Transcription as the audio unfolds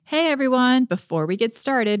everyone. Before we get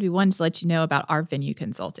started, we wanted to let you know about our venue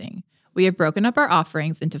consulting. We have broken up our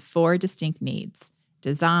offerings into 4 distinct needs: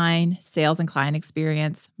 design, sales and client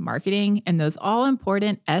experience, marketing, and those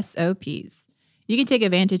all-important SOPs. You can take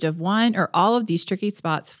advantage of one or all of these tricky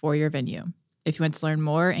spots for your venue. If you want to learn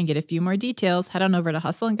more and get a few more details, head on over to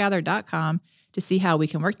hustleandgather.com to see how we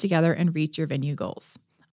can work together and reach your venue goals.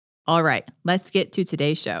 All right, let's get to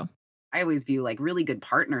today's show. I always view like really good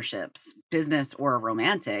partnerships, business or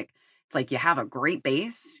romantic. It's like you have a great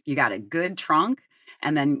base, you got a good trunk,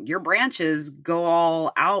 and then your branches go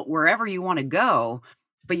all out wherever you want to go,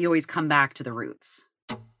 but you always come back to the roots.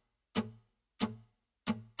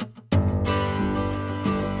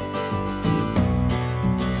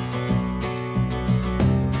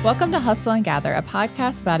 Welcome to Hustle and Gather, a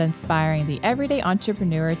podcast about inspiring the everyday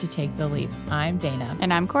entrepreneur to take the leap. I'm Dana.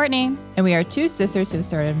 And I'm Courtney. And we are 2 sisters who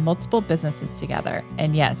started multiple businesses together.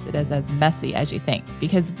 And yes, it is as messy as you think,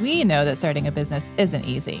 because we know that starting a business isn't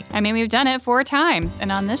easy. I mean, we've done it 4 times.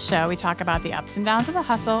 And on this show, we talk about the ups and downs of the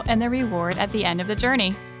hustle and the reward at the end of the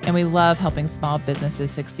journey. And we love helping small businesses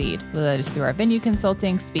succeed. Whether it's through our venue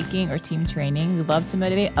consulting, speaking, or team training, we love to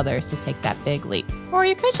motivate others to take that big leap. Or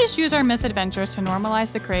you could just use our misadventures to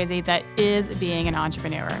normalize the crazy that is being an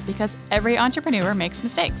entrepreneur, because every entrepreneur makes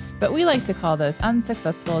mistakes. But we like to call those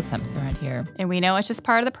unsuccessful attempts around here. And we know it's just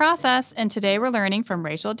part of the process. And today we're learning from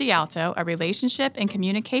Rachel D'Alto, a relationship and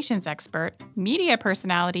communications expert, media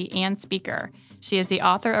personality, and speaker. She is the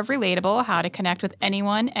author of Relatable: How to Connect with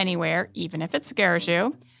Anyone, Anywhere, Even If It Scares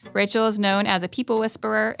You. Rachel is known as a people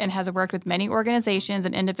whisperer and has worked with many organizations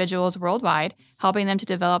and individuals worldwide, helping them to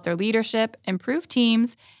develop their leadership, improve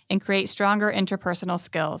teams, and create stronger interpersonal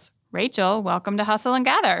skills. Rachel, welcome to Hustle and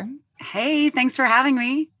Gather. Hey, thanks for having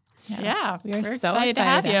me. Yeah, we are so excited to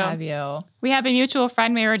have you. We have a mutual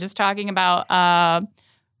friend we were just talking about,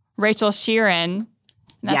 Rachel Sheeran.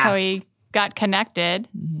 That's how we got connected.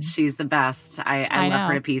 Mm-hmm. She's the best. I love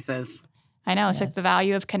her to pieces. I know. It's like the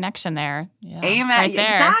value of connection there. Yeah. Amen. Right there.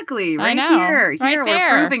 Exactly. Right here. Right here,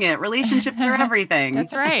 there. We're proving it. Relationships are everything.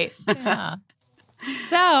 That's right. Yeah.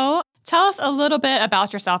 So tell us a little bit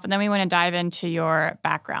about yourself, and then we want to dive into your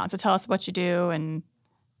background. So tell us what you do and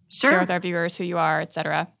share with our viewers who you are, et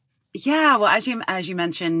cetera. Yeah, well, as you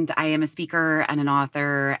mentioned, I am a speaker and an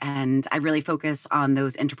author, and I really focus on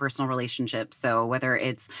those interpersonal relationships. So whether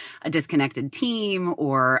it's a disconnected team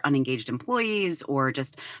or unengaged employees or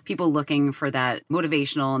just people looking for that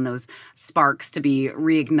motivational and those sparks to be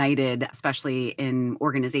reignited, especially in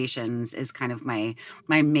organizations, is kind of my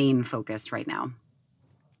main focus right now.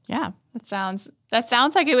 Yeah, that sounds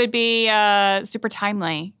like it would be super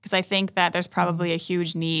timely, because I think that there's probably a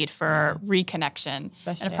huge need for reconnection,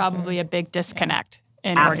 especially, and probably a big disconnect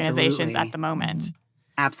in organizations at the moment. Mm-hmm.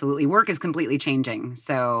 Absolutely. Work is completely changing.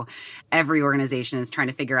 So every organization is trying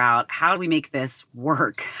to figure out, how do we make this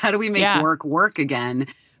work? How do we make work again?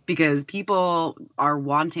 Because people are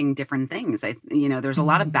wanting different things. There's a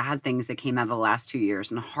lot of bad things that came out of the last 2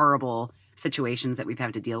 years and horrible situations that we've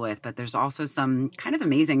had to deal with, but there's also some kind of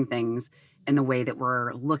amazing things in the way that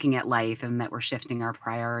we're looking at life and that we're shifting our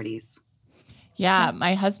priorities. Yeah,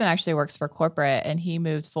 my husband actually works for corporate, and he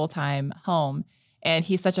moved full-time home, and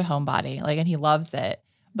he's such a homebody, and he loves it.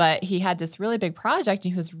 But he had this really big project,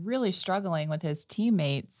 and he was really struggling with his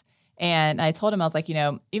teammates. And I told him, I was like,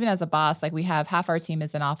 even as a boss, we have half our team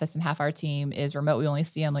is in office and half our team is remote. We only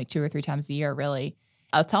see them 2 or 3 times a year, really.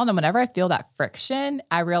 I was telling them, whenever I feel that friction,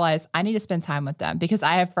 I realize I need to spend time with them, because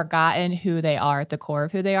I have forgotten who they are at the core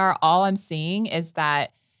of who they are. All I'm seeing is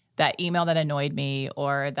that email that annoyed me,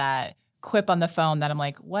 or that quip on the phone that I'm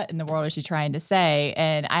like, what in the world is she trying to say?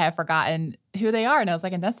 And I have forgotten who they are. And I was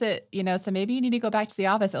like, and that's it, so maybe you need to go back to the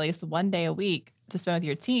office at least one day a week to spend with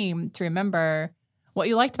your team to remember what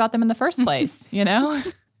you liked about them in the first place,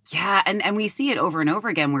 Yeah, and we see it over and over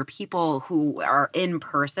again, where people who are in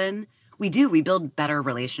person, we build better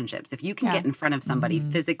relationships. If you can get in front of somebody,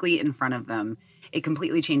 physically in front of them, it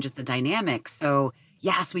completely changes the dynamic. So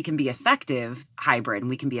yes, we can be effective hybrid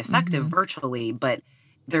and we can be effective virtually, but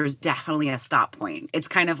there's definitely a stop point. It's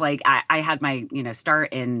kind of like I had my,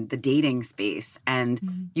 start in the dating space,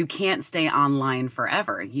 and you can't stay online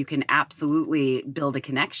forever. You can absolutely build a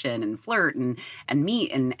connection and flirt and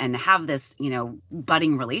meet and have this,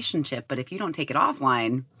 budding relationship. But if you don't take it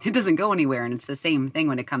offline, it doesn't go anywhere. And it's the same thing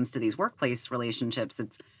when it comes to these workplace relationships.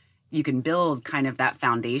 You can build kind of that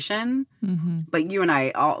foundation, but you and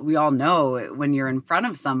we all know when you're in front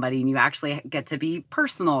of somebody and you actually get to be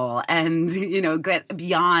personal and, get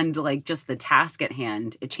beyond just the task at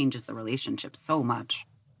hand, it changes the relationship so much.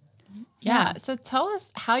 Yeah. So tell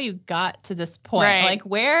us how you got to this point. Right.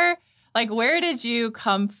 Like, where did you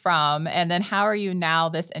come from? And then how are you now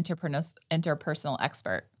this interpersonal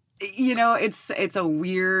expert? It's a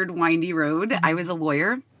weird, windy road. I was a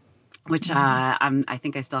lawyer, which I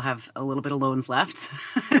think I still have a little bit of loans left. So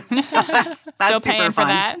that's Still paying for fun.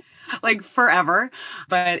 that? Like forever.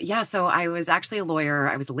 But yeah, so I was actually a lawyer.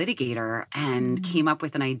 I was a litigator and came up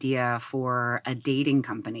with an idea for a dating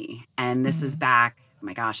company. And this is back, oh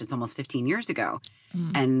my gosh, it's almost 15 years ago.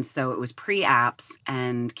 And so it was pre-apps,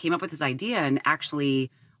 and came up with this idea and actually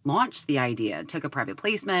launched the idea, took a private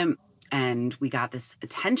placement, and we got this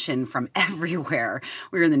attention from everywhere.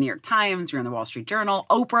 We were in the New York Times, we were in the Wall Street Journal.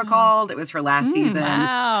 Oprah called. It was her last season.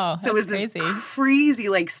 Wow. So it was this crazy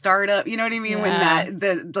like startup, you know what I mean? Yeah. When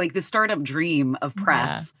the startup dream of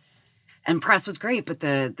press. And press was great, but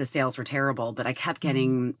the sales were terrible. But I kept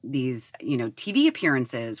getting these, TV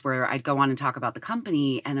appearances where I'd go on and talk about the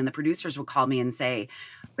company, and then the producers would call me and say,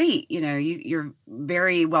 "Wait, you're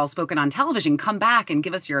very well spoken on television. Come back and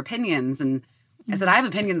give us your opinions." And I said, "I have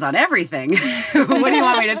opinions on everything. What do you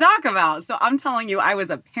want me to talk about?" So I'm telling you, I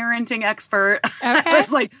was a parenting expert. Okay. I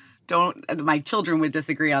was like, my children would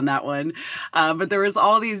disagree on that one. But there was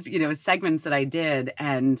all these, segments that I did,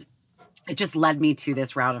 and it just led me to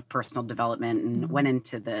this route of personal development, and went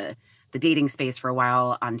into the dating space for a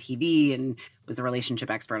while on TV, and was a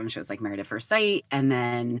relationship expert on shows like Married at First Sight, and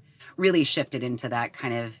then really shifted into that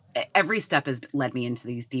kind of, every step has led me into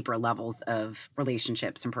these deeper levels of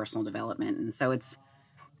relationships and personal development. And so it's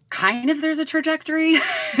kind of, there's a trajectory,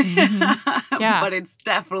 but it's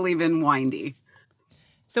definitely been windy.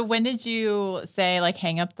 So when did you say, like,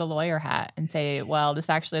 hang up the lawyer hat and say, well, this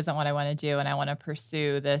actually isn't what I want to do, and I want to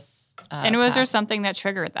pursue this And was there path? something that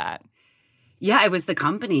triggered that? Yeah, it was the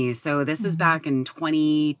company. So this was back in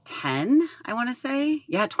 2010, I want to say.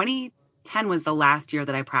 Yeah, 2010 was the last year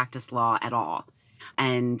that I practiced law at all.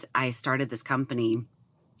 And I started this company,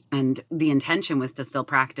 and the intention was to still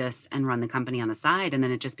practice and run the company on the side. And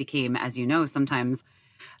then it just became, as you know, sometimes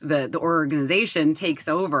the organization takes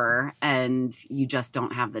over and you just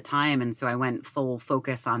don't have the time. And so I went full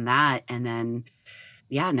focus on that, and then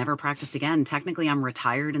never practiced again. Technically, I'm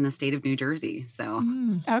retired in the state of New Jersey. So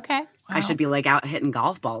Okay. I should be like out hitting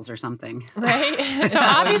golf balls or something. Right. So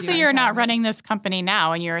obviously you're not running this company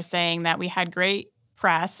now, and you're saying that we had great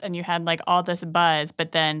press and you had like all this buzz,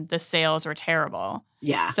 but then the sales were terrible.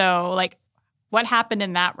 Yeah. So like, what happened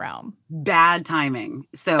in that realm? Bad timing.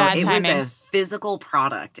 So Bad it timing. was a physical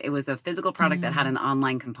product. It was a physical product that had an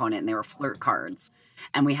online component, and they were flirt cards.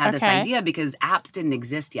 And we had this Okay. idea because apps didn't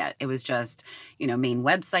exist yet. It was just, main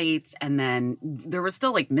websites. And then there was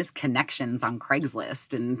still like misconnections on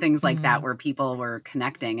Craigslist and things like that where people were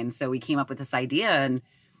connecting. And so we came up with this idea, and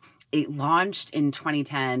it launched in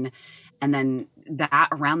 2010. And then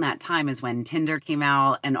around that time is when Tinder came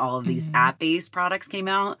out and all of these app-based products came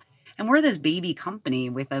out. And we're this baby company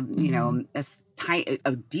with a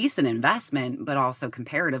decent investment, but also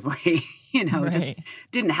comparatively, just Right.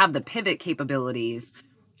 didn't have the pivot capabilities,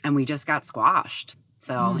 and we just got squashed.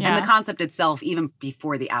 So, Yeah. and the concept itself, even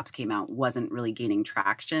before the apps came out, wasn't really gaining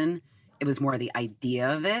traction. It was more the idea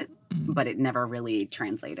of it, but it never really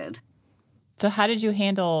translated. So how did you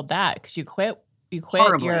handle that? Because you quit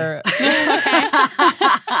Horribly. your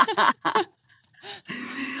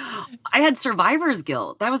I had survivor's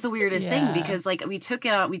guilt. That was the weirdest thing, Yeah. because like we took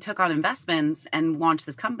on investments and launched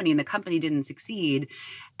this company, and the company didn't succeed,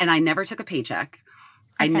 and I never took a paycheck.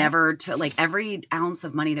 I Okay. never took, like, every ounce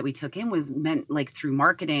of money that we took in was meant like through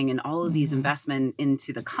marketing and all of these investment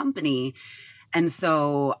into the company. And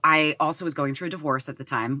so I also was going through a divorce at the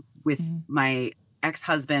time with my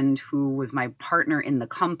ex-husband, who was my partner in the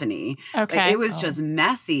company. Like, Okay. it was just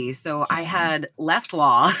messy. So I had left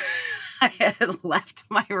law. I had left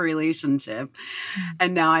my relationship,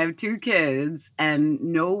 and now I have 2 kids and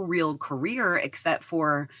no real career except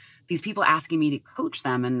for these people asking me to coach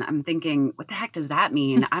them. And I'm thinking, what the heck does that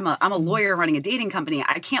mean? I'm a lawyer running a dating company.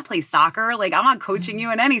 I can't play soccer. Like, I'm not coaching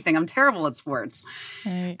you in anything. I'm terrible at sports.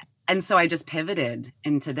 Right. And so I just pivoted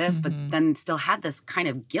into this, but then still had this kind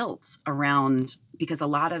of guilt around, because a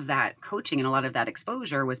lot of that coaching and a lot of that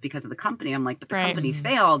exposure was because of the company. I'm like, but the Right. company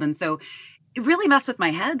failed. And so it really messed with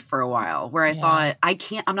my head for a while, where I thought,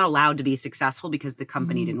 I'm not allowed to be successful because the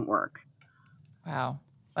company didn't work. Wow.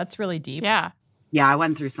 That's really deep. Yeah. Yeah, I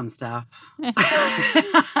went through some stuff.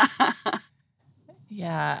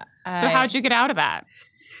 Yeah. So how'd you get out of that?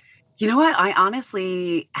 You know what? I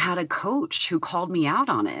honestly had a coach who called me out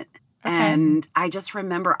on it. Okay. And I just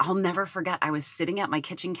remember, I'll never forget, I was sitting at my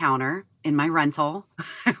kitchen counter in my rental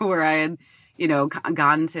where I had,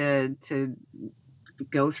 gone to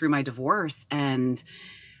go through my divorce. And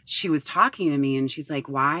she was talking to me and she's like,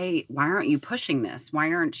 why aren't you pushing this?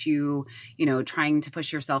 Why aren't you, trying to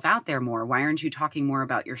push yourself out there more? Why aren't you talking more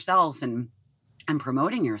about yourself and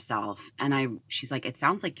promoting yourself? And she's like, it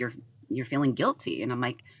sounds like you're feeling guilty. And I'm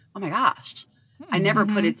like, oh my gosh, I never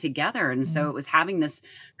put it together. And so it was having this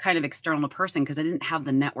kind of external person, because I didn't have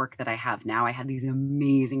the network that I have now. I had these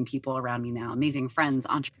amazing people around me now, amazing friends,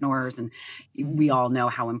 entrepreneurs, and we all know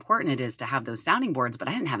how important it is to have those sounding boards, but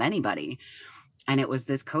I didn't have anybody. And it was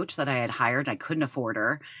this coach that I had hired. I couldn't afford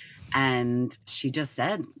her. And she just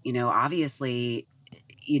said, obviously,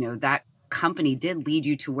 that company did lead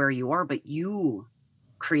you to where you are, but you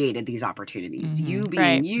created these opportunities. You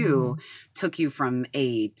being you took you from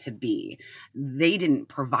A to B. They didn't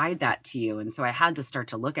provide that to you. And so I had to start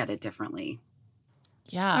to look at it differently.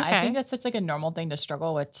 Yeah. Okay. I think that's such like a normal thing to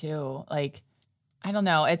struggle with too. Like, I don't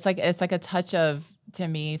know. It's like a touch of, to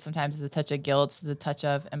me, sometimes it's a touch of guilt, it's a touch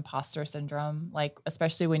of imposter syndrome. Like,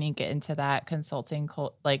 especially when you get into that consulting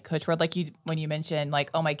coach world, like when you mentioned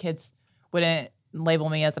like, oh, my kids wouldn't label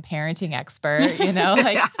me as a parenting expert, like,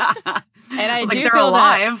 and I do they're feel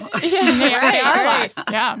alive. That, yeah, right.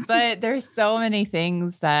 Yeah. But there's so many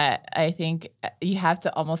things that I think you have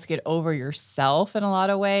to almost get over yourself in a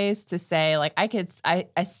lot of ways to say, like,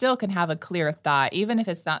 I still can have a clear thought, even if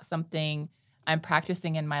it's not something I'm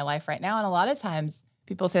practicing in my life right now. And a lot of times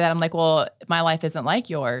people say that, I'm like, well, my life isn't like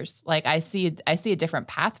yours. Like, I see a different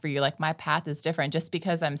path for you. Like, my path is different. Just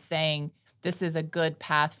because I'm saying this is a good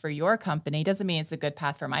path for your company doesn't mean it's a good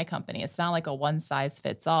path for my company. It's not like a one size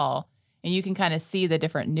fits all. And you can kind of see the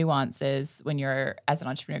different nuances when you're as an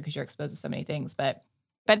entrepreneur, because you're exposed to so many things. But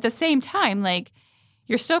at the same time, like,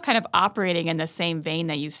 you're still kind of operating in the same vein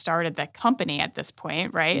that you started the company at this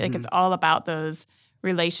point, right? Mm-hmm. Like, it's all about those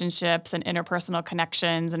relationships and interpersonal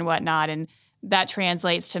connections and whatnot. And that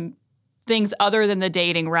translates to things other than the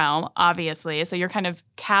dating realm, obviously. So you're kind of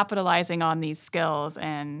capitalizing on these skills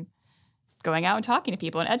and going out and talking to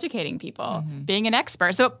people and educating people, being an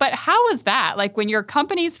expert. So, but how is that? Like, when your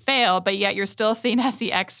companies fail, but yet you're still seen as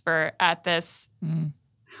the expert at this? Well,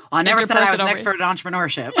 I never said I was an expert at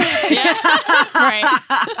entrepreneurship. Yeah, right.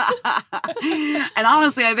 And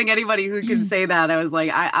honestly, I think anybody who can say that, I was like,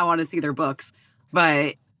 I want to see their books.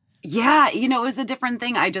 But yeah, it was a different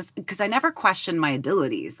thing. Because I never questioned my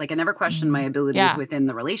abilities. Like, I never questioned my abilities within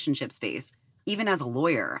the relationship space. Even as a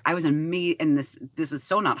lawyer, I was and this is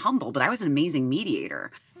so not humble, but I was an amazing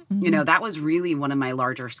mediator. That was really one of my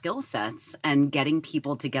larger skill sets, and getting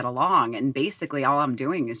people to get along. And basically all I'm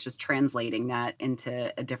doing is just translating that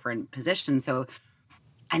into a different position. So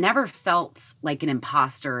I never felt like an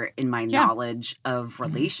imposter in my knowledge of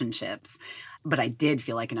relationships, but I did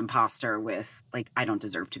feel like an imposter with, like, I don't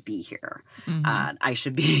deserve to be here. I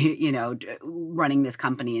should be, running this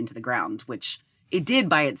company into the ground, which it did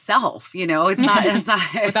by itself. It's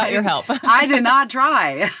not without your help. I did not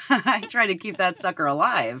try. I tried to keep that sucker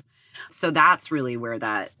alive. So that's really where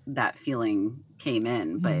that feeling came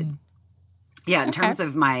in. But yeah, in terms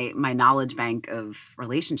of my knowledge bank of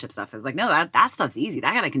relationship stuff, is like, no, that stuff's easy.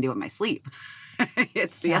 That I can do in my sleep.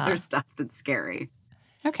 It's the other stuff that's scary.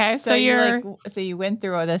 Okay. So you went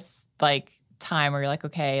through all this like time where you're like,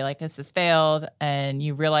 okay, like, this has failed, and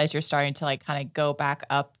you realize you're starting to like kind of go back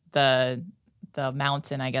up the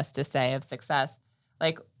mountain, I guess to say, of success.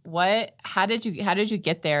 Like, how did you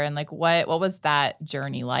get there? And like, what was that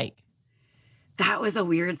journey like? That was a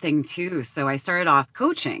weird thing too. So I started off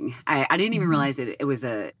coaching. I didn't even realize it was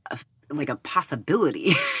a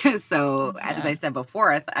possibility. So as I said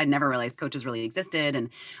before, I never realized coaches really existed, and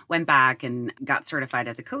went back and got certified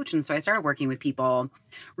as a coach. And so I started working with people,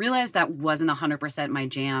 realized that wasn't 100% my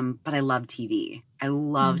jam, but I love TV. I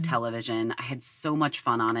love television. I had so much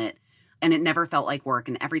fun on it. And it never felt like work.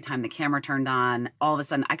 And every time the camera turned on, all of a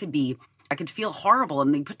sudden I could feel horrible.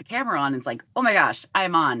 And they put the camera on, and it's like, oh my gosh,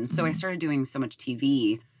 I'm on. So I started doing so much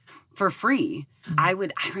TV for free. I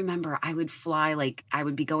remember I would fly, like, I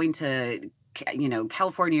would be going to,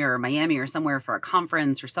 California or Miami or somewhere for a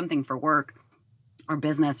conference or something for work or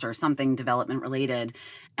business or something development related.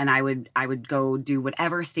 And I would go do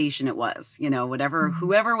whatever station it was,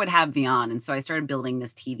 whoever would have me on. And so I started building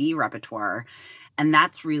this TV repertoire. And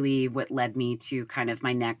that's really what led me to kind of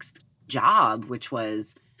my next job, which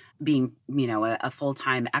was being, a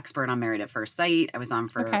full-time expert on Married at First Sight. I was on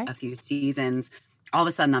for a few seasons. All of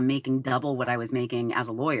a sudden, I'm making double what I was making as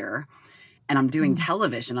a lawyer. And I'm doing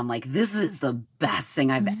television. I'm like, this is the best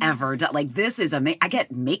thing I've ever done. Like, this is I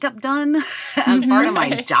get makeup done as part of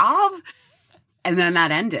my job. And then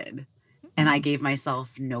that ended. And I gave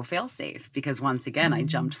myself no fail-safe, because once again, I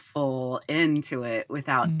jumped full into it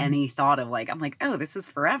without any thought of like, I'm like, oh, this is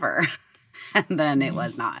forever. And then it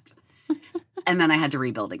was not. And then I had to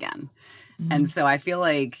rebuild again. And so I feel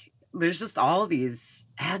like there's just all these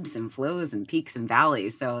ebbs and flows and peaks and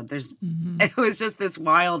valleys. So it was just this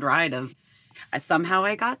wild ride of somehow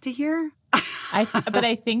I got to here. But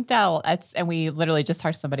I think that's, and we literally just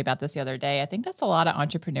talked to somebody about this the other day. I think that's a lot of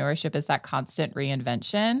entrepreneurship, is that constant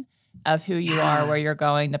reinvention of who you are, where you're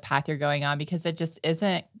going, the path you're going on, because it just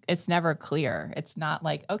isn't, it's never clear. It's not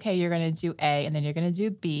like, okay, you're going to do A and then you're going to do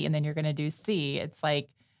B and then you're going to do C. It's like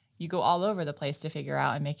you go all over the place to figure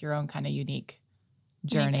out and make your own kind of unique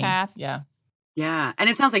journey. Path. Yeah. Yeah. And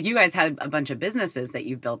it sounds like you guys had a bunch of businesses that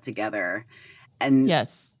you've built together. And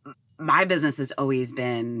yes, my business has always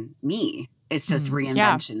been me. It's just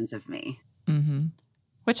reinventions of me. Mm-hmm.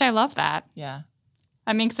 Which I love that. Yeah.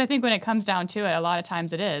 I mean, because I think when it comes down to it, a lot of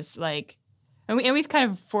times it is like, and we've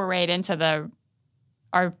kind of forayed into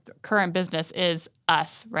our current business is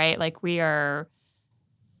us, right? Like we are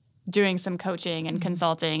doing some coaching and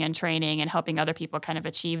consulting and training and helping other people kind of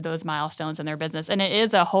achieve those milestones in their business. And it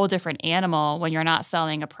is a whole different animal when you're not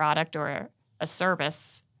selling a product or a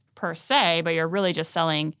service per se, but you're really just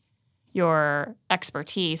selling your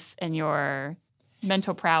expertise and your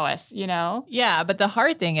mental prowess, you know? Yeah. But the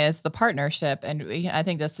hard thing is the partnership. And I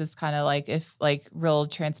think this is kind of like, if like real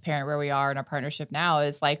transparent where we are in our partnership now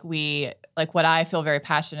is like what I feel very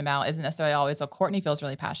passionate about isn't necessarily always what Courtney feels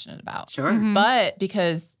really passionate about. Sure. Mm-hmm. But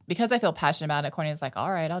because I feel passionate about it, Courtney's like,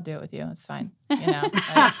 all right, I'll do it with you. It's fine. And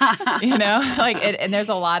there's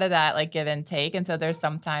a lot of that like give and take. And so there's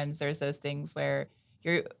those things where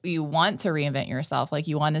you want to reinvent yourself. Like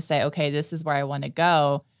you want to say, okay, this is where I want to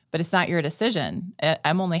go, but it's not your decision.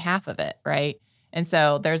 I'm only half of it. Right. And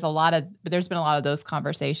so there's been a lot of those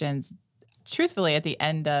conversations, truthfully, at the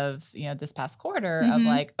end of, this past quarter of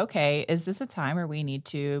like, okay, is this a time where we need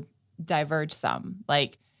to diverge some?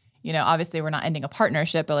 Like, obviously we're not ending a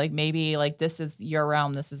partnership, but like maybe like this is your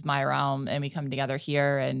realm, this is my realm, and we come together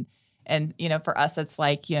here. And for us, it's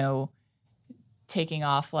like, taking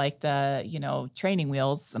off like the, training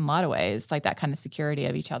wheels in a lot of ways, like that kind of security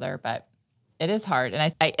of each other. But it is hard.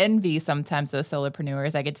 And I envy sometimes those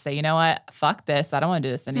solopreneurs. I get to say, you know what? Fuck this. I don't want to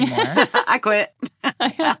do this anymore. I quit.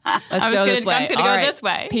 I'm just going to go this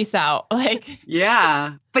way. Peace out.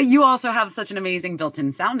 Yeah. But you also have such an amazing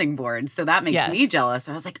built-in sounding board. So that makes me jealous.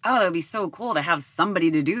 I was like, oh, it'd be so cool to have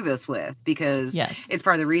somebody to do this with, because it's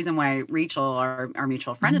part of the reason why Rachel, our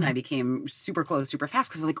mutual friend, and I became super close, super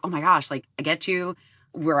fast. Because like, oh my gosh, like I get you.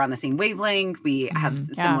 We're on the same wavelength. We have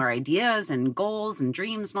similar ideas and goals and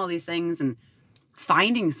dreams and all these things. And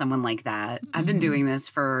finding someone like that, I've been doing this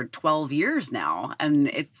for 12 years now, and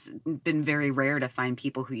it's been very rare to find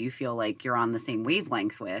people who you feel like you're on the same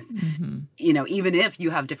wavelength with, even if you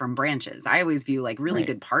have different branches. I always view like really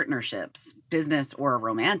good partnerships, business or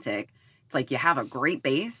romantic. It's like you have a great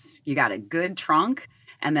base, you got a good trunk,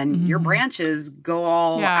 and then your branches go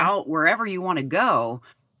all out wherever you want to go,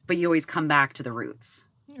 but you always come back to the roots.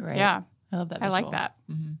 Right. Yeah. I love that visual. I like that.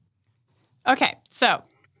 Mm-hmm. Okay. So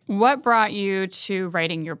what brought you to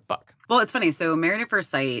writing your book? Well, it's funny. So Married at First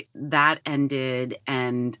Sight, that ended.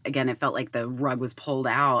 And again, it felt like the rug was pulled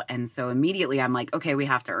out. And so immediately I'm like, okay, we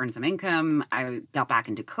have to earn some income. I got back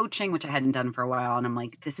into coaching, which I hadn't done for a while. And I'm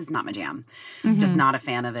like, this is not my jam. Just not a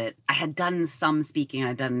fan of it. I had done some speaking.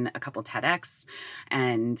 I'd done a couple TEDx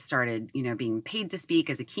and started, being paid to speak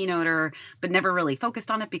as a keynoter, but never really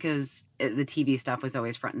focused on it because the TV stuff was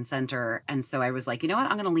always front and center. And so I was like, you know what?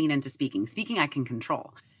 I'm going to lean into speaking. Speaking I can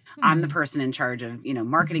control. I'm the person in charge of,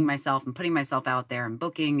 marketing myself and putting myself out there and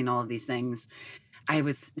booking and all of these things. I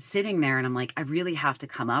was sitting there and I'm like, I really have to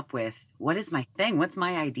come up with what is my thing? What's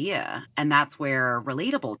my idea? And that's where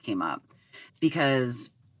Relatable came up, because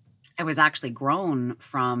I was actually grown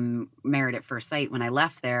from Married at First Sight. When I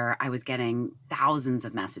left there, I was getting thousands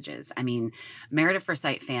of messages. I mean, Married at First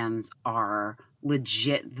Sight fans are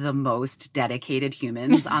legit the most dedicated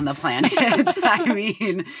humans on the planet. I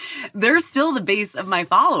mean, they're still the base of my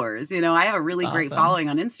followers. I have a really great following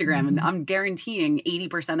on Instagram, and I'm guaranteeing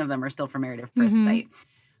 80% of them are still from Married at First Sight.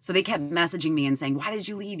 So they kept messaging me and saying, why did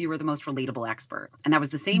you leave? You were the most relatable expert. And that was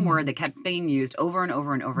the same word that kept being used over and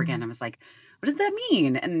over and over again. I was like, what does that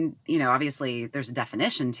mean? And, obviously there's a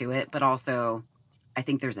definition to it, but also I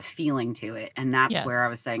think there's a feeling to it. And that's where I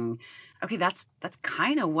was saying, okay, that's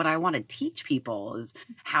kind of what I want to teach people, is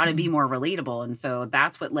how to be more relatable. And so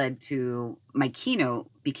that's what led to my keynote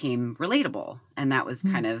became Relatable. And that was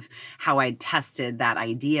kind of how I tested that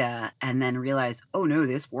idea and then realized, oh no,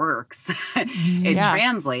 this works. It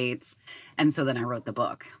translates. And so then I wrote the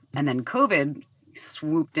book. And then COVID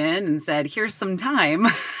swooped in and said, here's some time.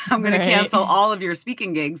 I'm going to cancel all of your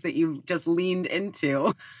speaking gigs that you just leaned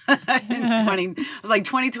into. I was like,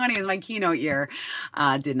 2020 is my keynote year.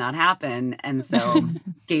 Did not happen. And so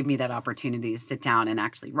gave me that opportunity to sit down and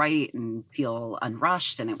actually write and feel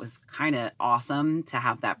unrushed. And it was kind of awesome to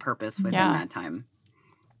have that purpose within that time.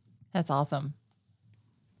 That's awesome.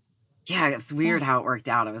 Yeah, it was weird how it worked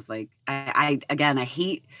out. I was like, I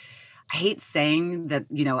hate saying that,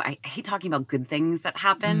 I hate talking about good things that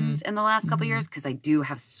happened in the last couple of years, because I do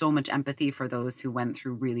have so much empathy for those who went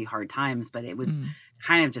through really hard times. But it was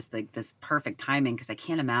kind of just like this perfect timing, because I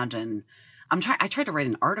can't imagine. I tried to write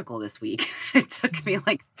an article this week. It took me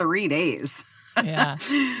like 3 days. Yeah.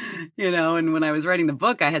 And when I was writing the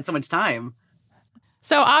book, I had so much time.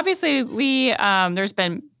 So obviously there's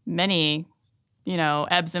been many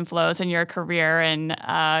ebbs and flows in your career. And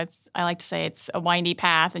I like to say it's a windy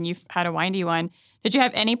path, and you've had a windy one. Did you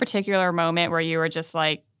have any particular moment where you were just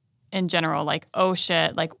like, in general, like, oh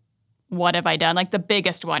shit, like, what have I done? Like the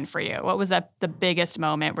biggest one for you. What was the biggest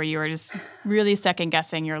moment where you were just really second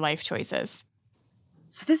guessing your life choices?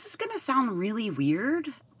 So this is going to sound really weird,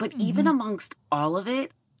 but even amongst all of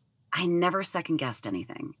it, I never second guessed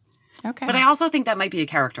anything. Okay. But I also think that might be a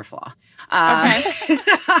character flaw.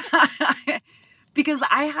 Because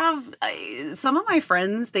I have some of my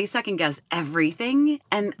friends, they second guess everything.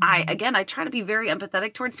 And I try to be very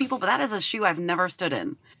empathetic towards people, but that is a shoe I've never stood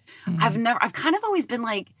in. I've kind of always been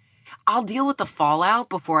like, I'll deal with the fallout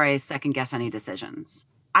before I second guess any decisions.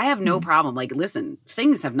 I have no problem. Like, listen,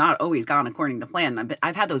 things have not always gone according to plan.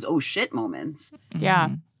 I've had those oh shit moments. Yeah.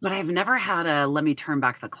 But I've never had a let me turn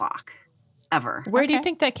back the clock. Ever. Where do you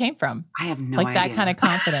think that came from? I have no idea. Like that kind of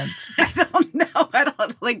confidence. I don't know. I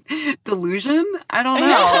don't like delusion. I don't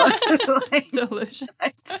know. Delusion.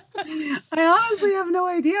 I honestly have no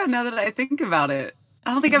idea now that I think about it.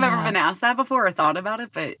 I don't think I've ever been asked that before or thought about it,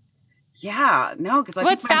 but yeah, no, because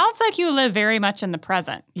it sounds like you live very much in the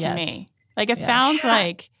present to me. Like it sounds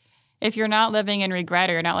like if you're not living in regret,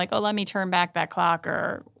 or you're not like, oh, let me turn back that clock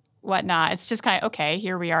or whatnot. It's just kind of, okay,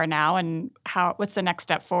 here we are now, and what's the next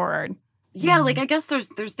step forward? Yeah, like I guess there's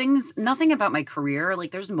things, nothing about my career,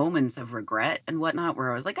 like there's moments of regret and whatnot where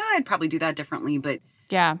I was like, I'd probably do that differently. But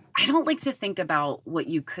I don't like to think about what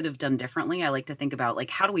you could have done differently. I like to think about like,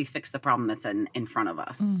 how do we fix the problem that's in front of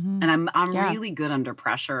us? And I'm really good under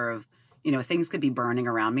pressure of, things could be burning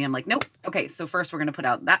around me. I'm like, nope. Okay, so first we're going to put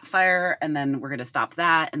out that fire, and then we're going to stop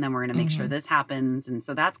that, and then we're going to make sure this happens. And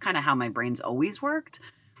so that's kind of how my brain's always worked.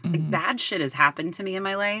 Like bad shit has happened to me in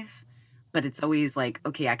my life. But it's always like,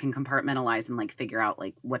 okay, I can compartmentalize and like figure out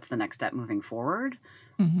like what's the next step moving forward.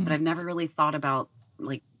 But I've never really thought about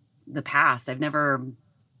like the past. I've never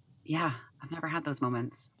had those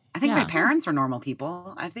moments. I think my parents are normal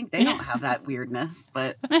people. I think they don't have that weirdness,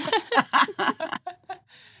 but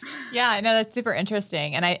yeah, I know that's super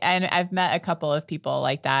interesting. And I've met a couple of people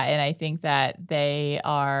like that. And I think that they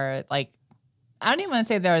are like, I don't even want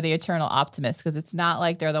to say they're the eternal optimist, because it's not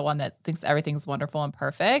like they're the one that thinks everything's wonderful and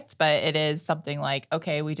perfect, but it is something like,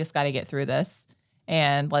 okay, we just got to get through this,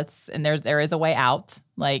 and there is a way out.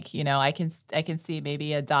 Like, I can see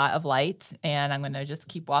maybe a dot of light, and I'm going to just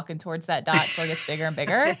keep walking towards that dot until it gets bigger and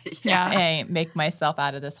bigger. And make myself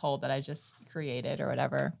out of this hole that I just created or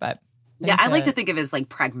whatever. But I like to think of it as like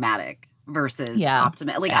pragmatic versus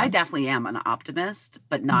optimist. Like I definitely am an optimist,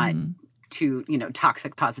 but not to,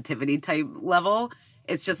 toxic positivity type level.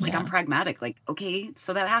 It's just like, I'm pragmatic. Like, okay,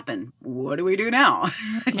 so that happened. What do we do now?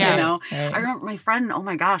 I remember my friend, oh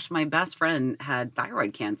my gosh, my best friend had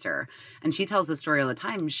thyroid cancer. And she tells this story all the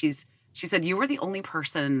time. She said, you were the only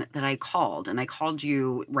person that I called. And I called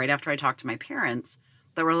you right after I talked to my parents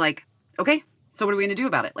that were like, okay, so what are we going to do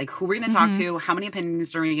about it? Like, who are we going to talk to? How many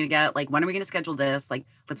opinions are we going to get? Like, when are we going to schedule this? Like,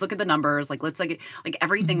 let's look at the numbers. Like, let's like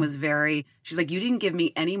everything was very, she's like, you didn't give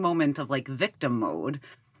me any moment of like victim mode.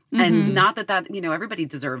 And not that everybody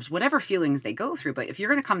deserves whatever feelings they go through. But if you're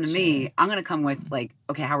going to come to me, I'm going to come with like,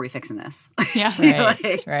 okay, how are we fixing this? Yeah.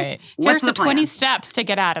 Right. Here's the 20 steps to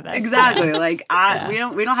get out of this. Exactly. Like, we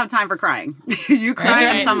don't have time for crying. You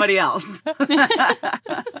cry on somebody else.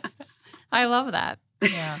 I love that.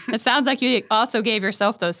 Yeah. It sounds like you also gave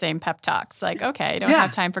yourself those same pep talks. Like, okay, don't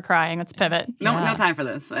have time for crying. Let's pivot. No time for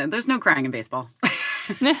this. There's no crying in baseball.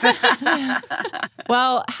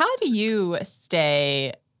 Well, how do you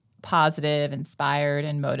stay positive, inspired,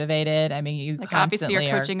 and motivated? I mean, you like obviously you're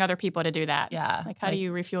coaching other people to do that. Yeah. Like, how do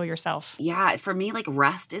you refuel yourself? Yeah. For me, like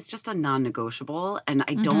rest is just a non-negotiable. And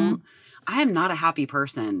I am not a happy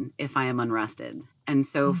person if I am unrested. And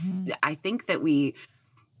so I think that we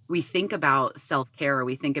think about self-care,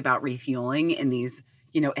 we think about refueling in these,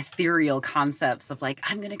 ethereal concepts of like,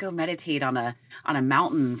 I'm going to go meditate on a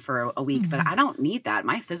mountain for a week, but I don't need that.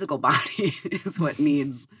 My physical body is what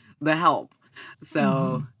needs the help.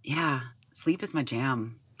 So yeah, sleep is my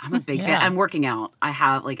jam. I'm a big fan. I'm working out. I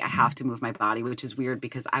have to move my body, which is weird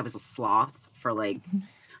because I was a sloth for like,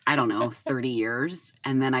 I don't know, 30 years.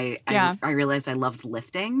 And then I realized I loved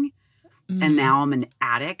lifting. And now I'm an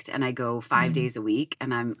addict and I go 5 days a week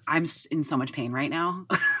and I'm in so much pain right now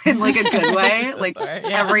in like a good way. Like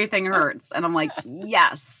everything hurts. And I'm like,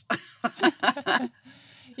 yes.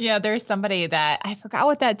 Yeah, there's somebody that I forgot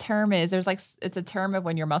what that term is. There's like, it's a term of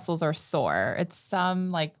when your muscles are sore. It's some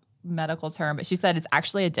like medical term, but she said it's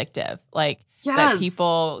actually addictive. Like that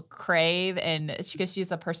people crave, and because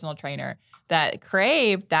she's a personal trainer, that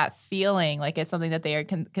crave that feeling like it's something that they are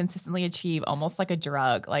consistently achieve, almost like a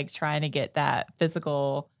drug, like trying to get that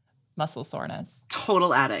physical muscle soreness.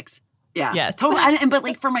 Total addict. Yeah. Yes. Total. But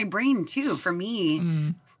like for my brain too, for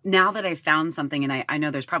me, now that I've found something, and I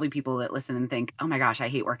know there's probably people that listen and think, oh my gosh, I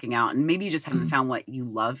hate working out. And maybe you just haven't found what you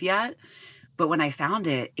love yet. But when I found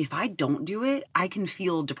it, if I don't do it, I can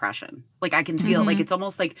feel depression. Like I can feel like it's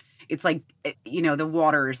almost like, it's like, the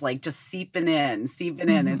water is like just seeping in.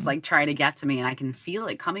 It's like trying to get to me and I can feel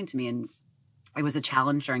it coming to me. And it was a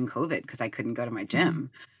challenge during COVID because I couldn't go to my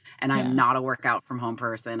gym. And I'm not a workout from home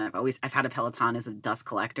person. I've had a Peloton as a dust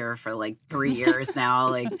collector for like 3 years now.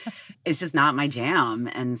 Like it's just not my jam.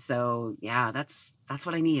 And so, yeah, that's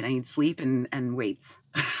what I need. I need sleep and weights.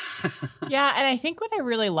 Yeah. And I think what I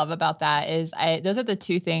really love about that is those are the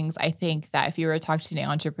two things I think that if you were to talk to an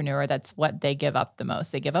entrepreneur, that's what they give up the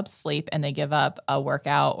most. They give up sleep and they give up a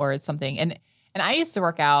workout or it's something. And I used to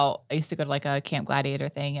work out. I used to go to like a Camp Gladiator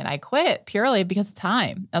thing and I quit purely because of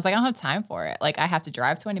time. I was like, I don't have time for it. Like I have to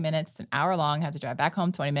drive 20 minutes, it's an hour long. I have to drive back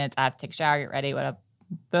home 20 minutes. I have to take a shower, get ready, whatever.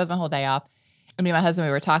 That was my whole day off. And me and my husband,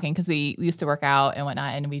 we were talking because we used to work out and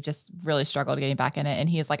whatnot. And we just really struggled getting back in it. And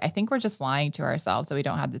he's like, I think we're just lying to ourselves that we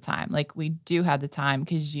don't have the time. Like we do have the time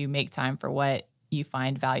because you make time for what you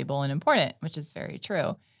find valuable and important, which is very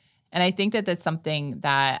true. And I think that that's something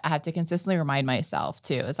that I have to consistently remind myself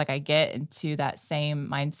too. It's like I get into that same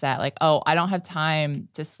mindset, like, oh, I don't have time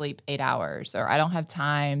to sleep 8 hours, or I don't have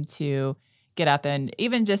time to get up and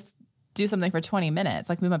even just do something for 20 minutes,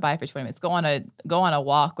 like move my body for 20 minutes, go on a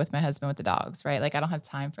walk with my husband with the dogs, right? Like I don't have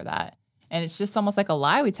time for that. And it's just almost like a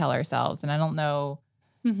lie we tell ourselves. And I don't know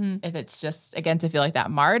if it's just, again, to feel like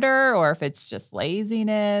that martyr or if it's just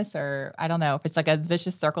laziness or I don't know if it's like a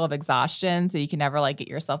vicious circle of exhaustion. So you can never like get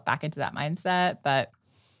yourself back into that mindset. But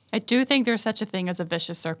I do think there's such a thing as a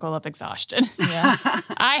vicious circle of exhaustion. Yeah.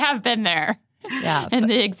 I have been there. Yeah. In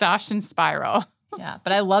the exhaustion spiral. Yeah.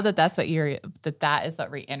 But I love that that is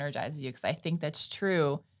what re-energizes you. Because I think that's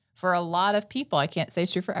true for a lot of people. I can't say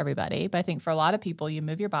it's true for everybody, but I think for a lot of people, you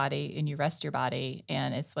move your body and you rest your body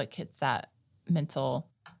and it's what gets that mental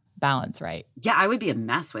balance, right? Yeah, I would be a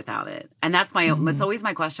mess without it. And that's it's always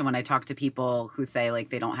my question when I talk to people who say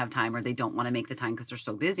like they don't have time or they don't want to make the time because they're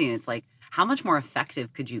so busy. And it's like, how much more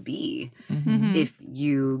effective could you be if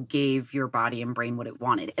you gave your body and brain what it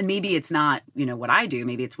wanted? And maybe it's not, what I do,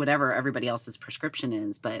 maybe it's whatever everybody else's prescription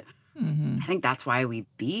is, but I think that's why we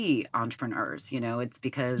be entrepreneurs, it's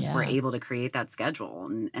because we're able to create that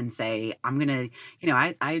schedule and say, I'm going to,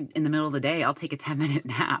 I in the middle of the day, I'll take a 10-minute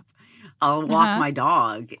nap. I'll walk my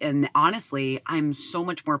dog. And honestly, I'm so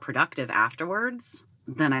much more productive afterwards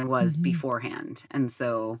than I was beforehand. And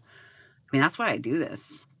so, that's why I do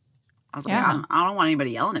this. I was like, I don't want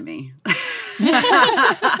anybody yelling at me.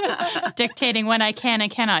 Dictating when I can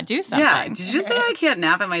and cannot do something. Yeah. Did you say I can't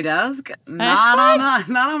nap at my desk? Not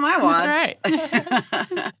on my watch.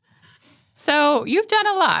 That's right. So you've done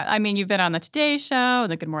a lot. I mean, you've been on the Today Show,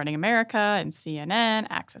 the Good Morning America, and CNN,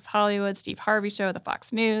 Access Hollywood, Steve Harvey Show, the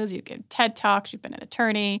Fox News. You give TED Talks. You've been an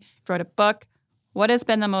attorney. You wrote a book. What has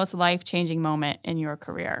been the most life-changing moment in your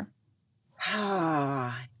career?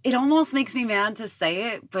 It almost makes me mad to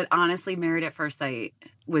say it, but honestly, Married at First Sight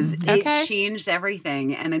it changed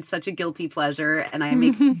everything, and it's such a guilty pleasure. And I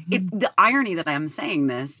make it. The irony that I'm saying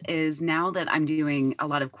this is now that I'm doing a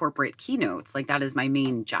lot of corporate keynotes, like that is my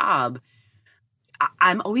main job.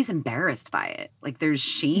 I'm always embarrassed by it. Like there's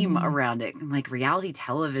shame around it, like reality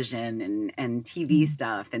television and TV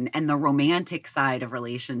stuff and the romantic side of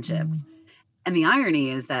relationships. And the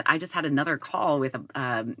irony is that I just had another call with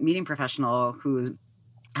a meeting professional who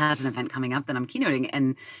has an event coming up that I'm keynoting.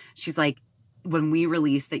 And she's like, when we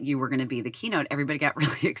released that you were going to be the keynote, everybody got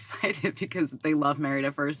really excited because they love Married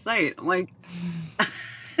at First Sight. I'm like,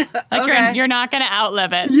 okay. You're not going to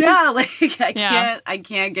outlive it. Yeah. Like I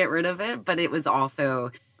can't get rid of it. But it was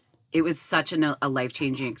also It was such a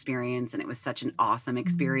life-changing experience, and it was such an awesome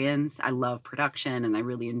experience. I love production, and I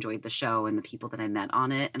really enjoyed the show and the people that I met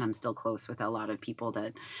on it. And I'm still close with a lot of people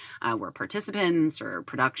that were participants or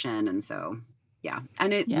production. And so, yeah.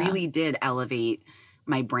 And it really did elevate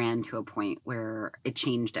my brand to a point where it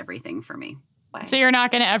changed everything for me. So you're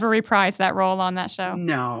not going to ever reprise that role on that show?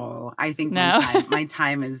 No, I think my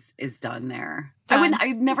time is done there.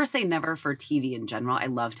 I'd never say never for TV in general. I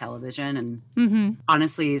love television, and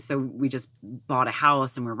honestly, so we just bought a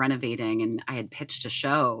house and we're renovating, and I had pitched a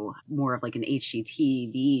show, more of like an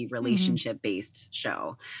HGTV relationship based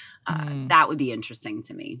show. That would be interesting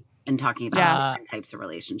to me, and talking about different types of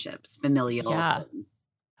relationships, familial. Yeah.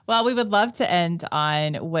 Well, we would love to end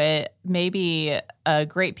on what maybe a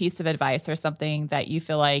great piece of advice or something that you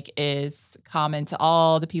feel like is common to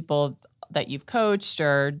all the people that you've coached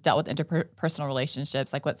or dealt with interpersonal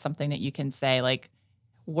relationships. Like, what's something that you can say like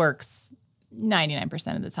works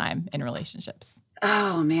 99% of the time in relationships?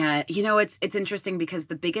 Oh man, it's interesting because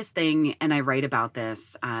the biggest thing, and I write about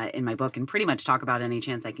this in my book and pretty much talk about any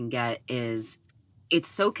chance I can get, is it's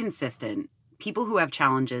so consistent. People who have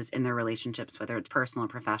challenges in their relationships, whether it's personal or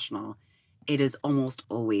professional, it is almost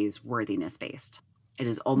always worthiness-based. It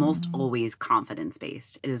is almost always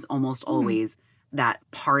confidence-based. It is almost always that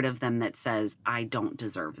part of them that says, I don't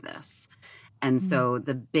deserve this. And so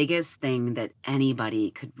the biggest thing that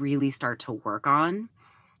anybody could really start to work on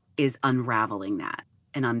is unraveling that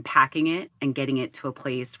and unpacking it and getting it to a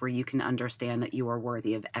place where you can understand that you are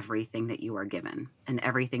worthy of everything that you are given and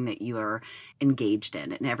everything that you are engaged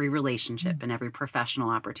in, and every relationship and every professional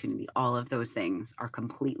opportunity. All of those things are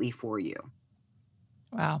completely for you.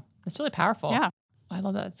 Wow. That's really powerful. Yeah. I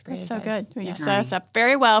love that. It's great. That's so good. You set us up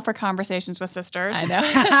very well for Conversations with Sisters. I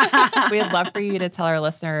know. We'd love for you to tell our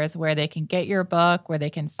listeners where they can get your book, where they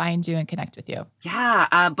can find you and connect with you.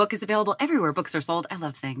 Yeah. Book is available everywhere books are sold. I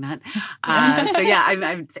love saying that.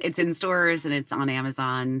 It's in stores and it's on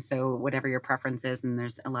Amazon. So whatever your preference is, and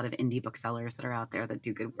there's a lot of indie booksellers that are out there that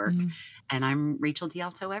do good work. And I'm Rachel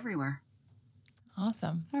D'Alto everywhere.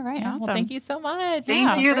 Awesome. All right. Awesome. Well, thank you so much.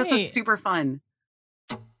 Thank you. This was super fun.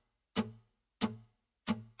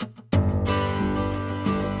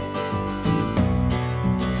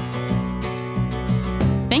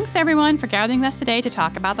 Thanks, everyone, for gathering with us today to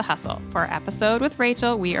talk about the hustle. For our episode with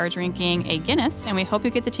Rachel, we are drinking a Guinness, and we hope you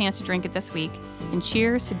get the chance to drink it this week. And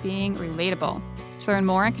cheers to being relatable. To learn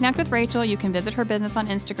more and connect with Rachel, you can visit her business on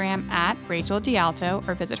Instagram at Rachel D'Alto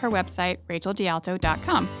or visit her website,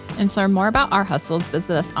 racheldalto.com. And to learn more about our hustles,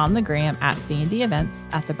 visit us on the gram at C&D Events,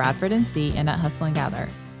 at the Bradford NC, and at Hustle and Gather.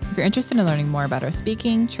 If you're interested in learning more about our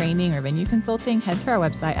speaking, training, or venue consulting, head to our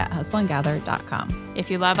website at hustleandgather.com.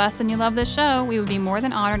 If you love us and you love this show, we would be more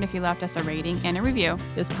than honored if you left us a rating and a review.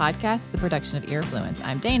 This podcast is a production of Earfluence.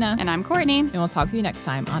 I'm Dana. And I'm Courtney. And we'll talk to you next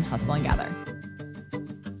time on Hustle and Gather.